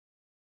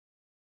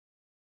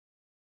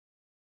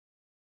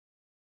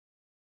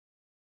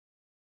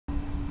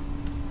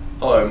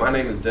Hello, my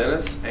name is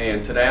Dennis,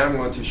 and today I'm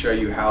going to show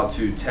you how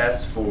to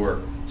test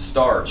for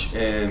starch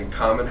in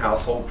common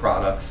household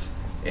products.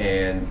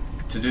 And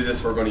to do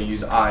this, we're going to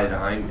use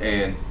iodine.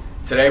 And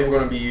today we're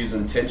going to be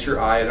using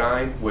tincture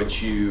iodine,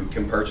 which you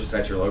can purchase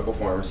at your local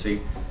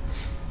pharmacy.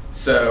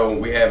 So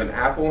we have an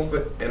apple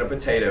and a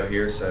potato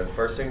here. So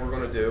first thing we're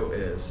going to do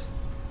is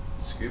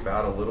scoop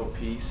out a little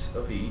piece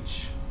of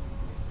each.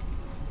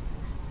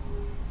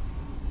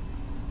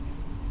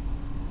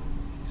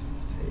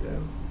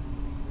 Potato.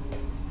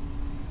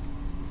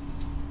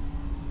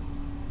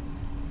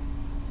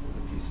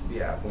 Of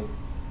the apple.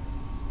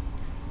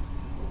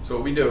 So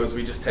what we do is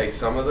we just take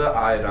some of the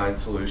iodine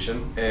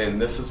solution, and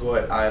this is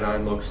what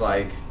iodine looks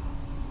like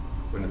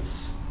when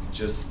it's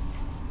just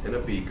in a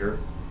beaker.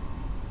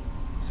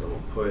 So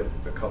we'll put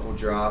a couple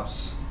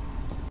drops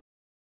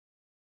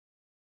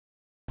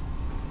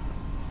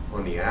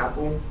on the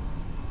apple,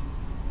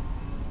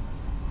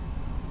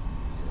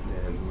 and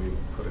then we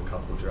put a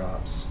couple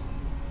drops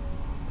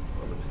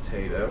on the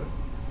potato.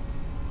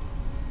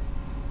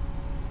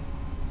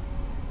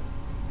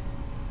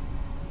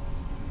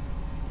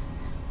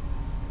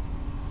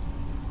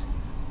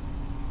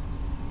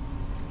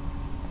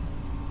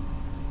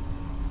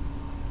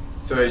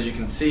 So as you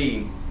can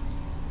see,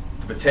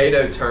 the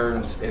potato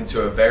turns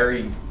into a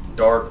very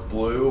dark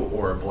blue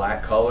or a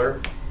black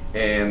color,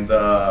 and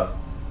the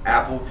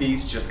apple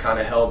piece just kind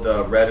of held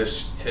the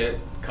reddish tint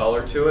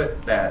color to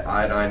it that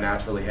iodine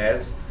naturally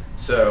has.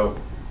 So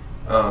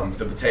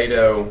the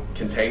potato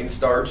contains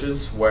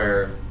starches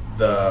where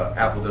the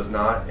apple does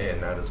not,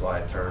 and that is why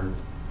it turned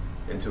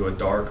into a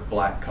dark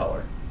black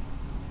color.